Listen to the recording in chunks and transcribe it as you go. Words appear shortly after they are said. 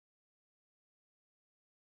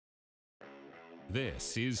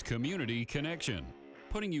This is Community Connection,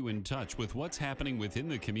 putting you in touch with what's happening within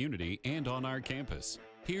the community and on our campus.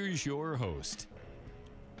 Here's your host.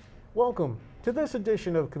 Welcome to this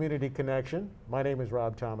edition of Community Connection. My name is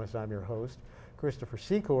Rob Thomas. I'm your host. Christopher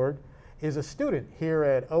Secord is a student here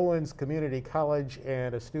at Owens Community College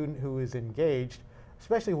and a student who is engaged,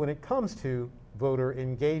 especially when it comes to voter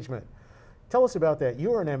engagement. Tell us about that.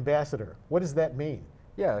 You're an ambassador. What does that mean?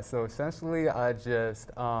 Yeah, so essentially I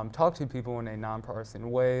just talk to people in a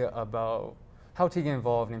nonpartisan way about how to get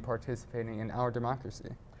involved in participating in our democracy.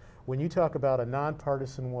 When you talk about a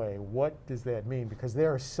nonpartisan way, what does that mean? Because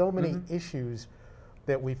there are so many issues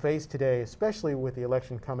that we face today, especially with the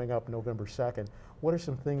election coming up November 2nd. What are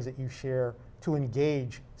some things that you share to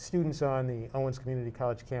engage students on the Owens Community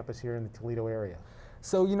College campus here in the Toledo area?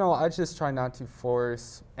 So, I just try not to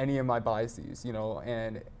force any of my biases,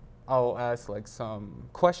 and I'll ask some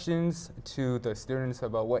questions to the students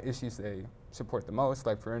about what issues they support the most.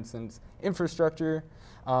 Like, for instance, infrastructure,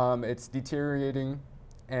 it's deteriorating,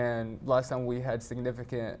 and last time we had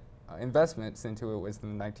significant investments into it was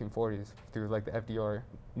in the 1940s through the FDR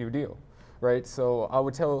New Deal, right? So I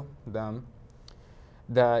would tell them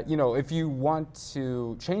that, if you want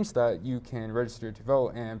to change that, you can register to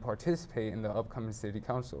vote and participate in the upcoming city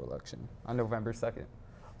council election on November 2nd.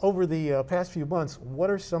 Over the past few months, what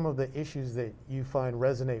are some of the issues that you find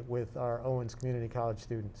resonate with our Owens Community College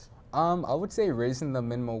students? I would say raising the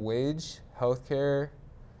minimum wage, healthcare,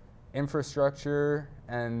 infrastructure,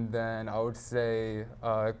 and then I would say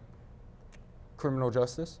criminal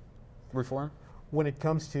justice reform. When it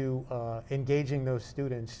comes to engaging those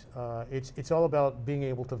students, it's all about being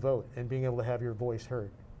able to vote and being able to have your voice heard.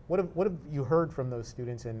 What have you heard from those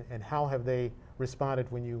students, and how have they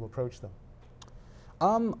responded when you approach them?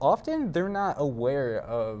 Often they're not aware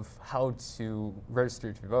of how to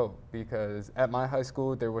register to vote, because at my high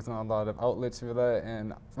school there wasn't a lot of outlets for that,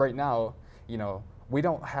 and right now, we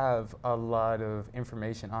don't have a lot of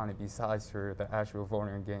information on it besides for the actual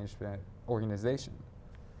voter engagement organization.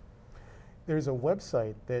 There's a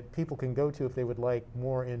website that people can go to if they would like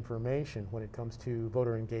more information when it comes to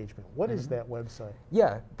voter engagement. What is that website?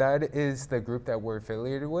 Yeah, that is the group that we're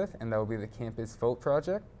affiliated with, and that will be the Campus Vote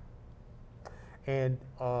Project. And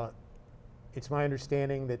it's my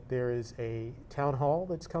understanding that there is a town hall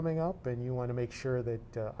that's coming up, and you want to make sure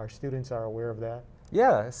that our students are aware of that.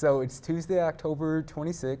 Yeah, so it's Tuesday, October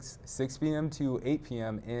 26th, 6 p.m. to 8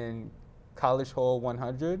 p.m. in College Hall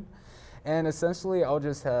 100. And essentially, I'll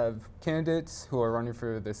just have candidates who are running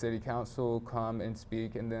for the city council come and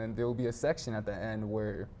speak, and then there will be a section at the end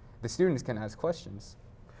where the students can ask questions.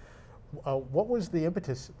 What was the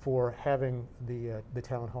impetus for having the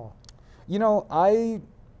town hall? I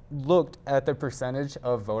looked at the percentage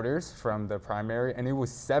of voters from the primary, and it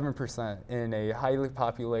was 7% in a highly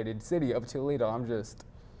populated city of Toledo.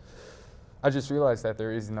 I just realized that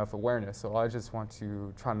there is enough awareness, so I just want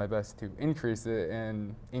to try my best to increase it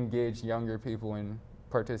and engage younger people in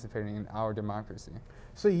participating in our democracy.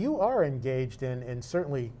 So you are engaged in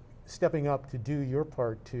certainly stepping up to do your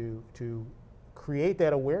part to create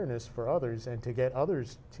that awareness for others and to get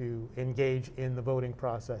others to engage in the voting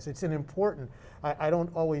process. It's an important, I don't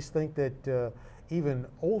always think that even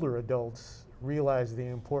older adults realize the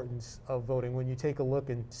importance of voting. When you take a look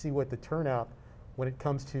and see what the turnout when it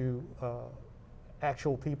comes to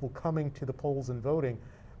actual people coming to the polls and voting,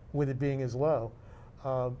 with it being as low,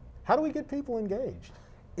 how do we get people engaged?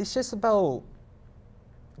 It's just about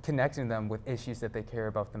connecting them with issues that they care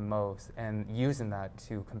about the most and using that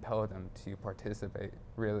to compel them to participate,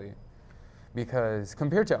 really. Because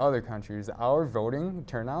compared to other countries, our voting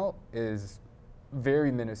turnout is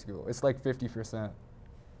very minuscule. It's like 50%.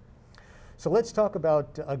 So let's talk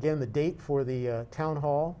about, again, the date for the town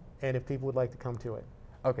hall and if people would like to come to it.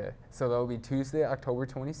 Okay, so that will be Tuesday, October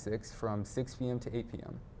 26th from 6 p.m. to 8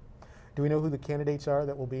 p.m. Do we know who the candidates are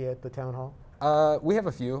that will be at the town hall? We have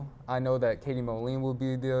a few. I know that Katie Moline will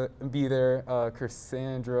be there,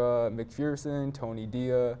 Cassandra McPherson, Tony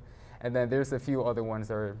Dia, and then there's a few other ones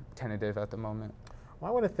that are tentative at the moment.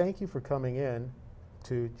 Well, I want to thank you for coming in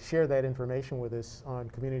to share that information with us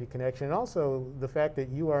on Community Connection, and also the fact that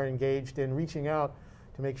you are engaged in reaching out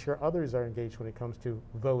to make sure others are engaged when it comes to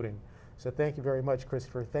voting. So thank you very much,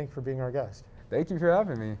 Christopher. Thank you for being our guest. Thank you for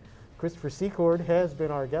having me. Christopher Secord has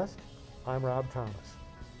been our guest. I'm Rob Thomas.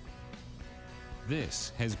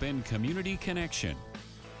 This has been Community Connection.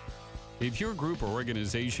 If your group or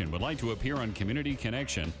organization would like to appear on Community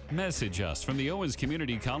Connection, message us from the Owens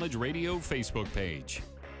Community College Radio Facebook page.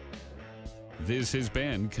 This has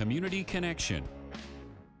been Community Connection.